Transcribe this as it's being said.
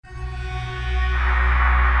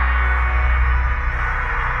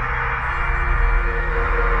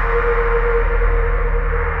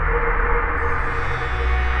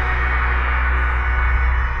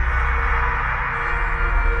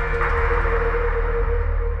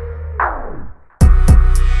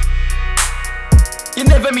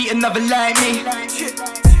never meet another like me.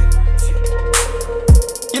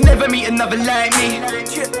 You never meet another like me.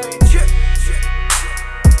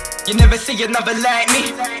 You never see another like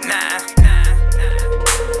me. Nah.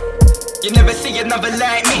 You never see another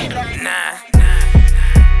like me. Nah.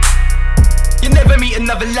 You never meet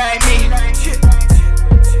another like me.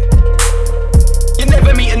 You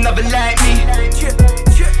never meet another like me.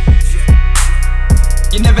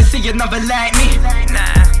 You never see another like me.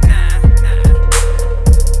 Nah.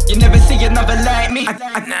 You never see another like me.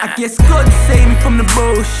 I guess God saved me from the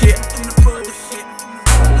bullshit.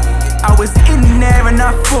 I was in there and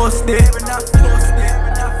I forced it.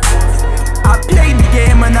 I played the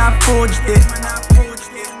game and I forged it.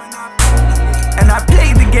 And I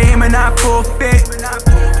played the game and I forfeit.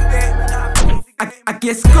 I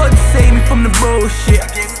guess God saved me from the bullshit.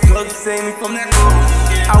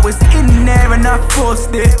 I was in there and I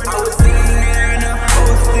forced it.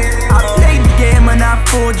 I played the game and I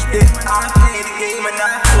forged it.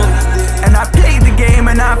 And I played the game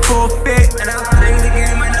and I forfeit.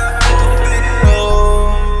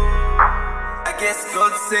 Oh, I guess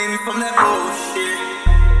God saved me from that bullshit.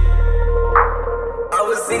 I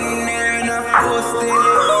was in there and I forced it.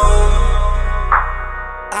 Oh,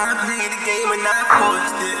 I played the game and I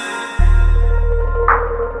forged it.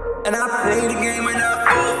 And I played the game and I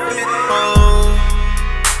forfeit. Oh,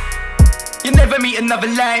 you never meet another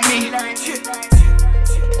like me.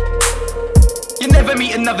 You never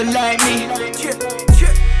meet another like me.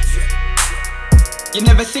 You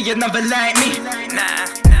never see another like me. Nah.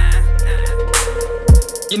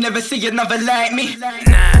 You never see another like me.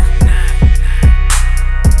 Nah.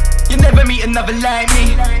 You never meet another like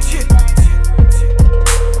me.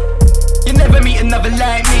 You never meet another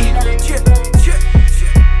like me.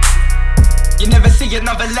 You never see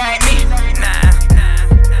another like me. Nah.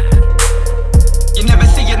 You never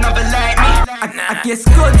see another like me. I guess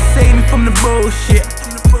God saved me from the bullshit.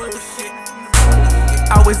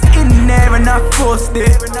 I was in there and I forced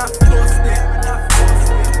it.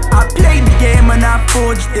 I played the game and I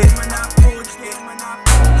forged it.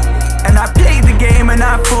 And I played the game and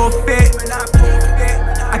I forfeit.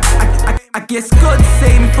 I guess God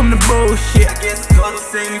saved me from the bullshit.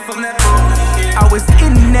 I was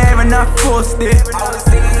in there and I forced it.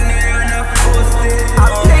 I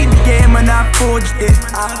played the game and I forged it.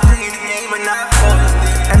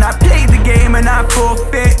 And I played the game and I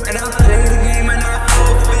forfeit.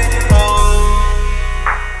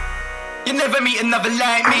 You never meet another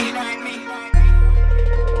like me.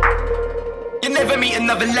 You never meet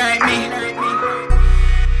another like me.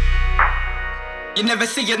 You never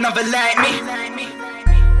see another like me.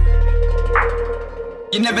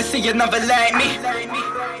 You never see another like me.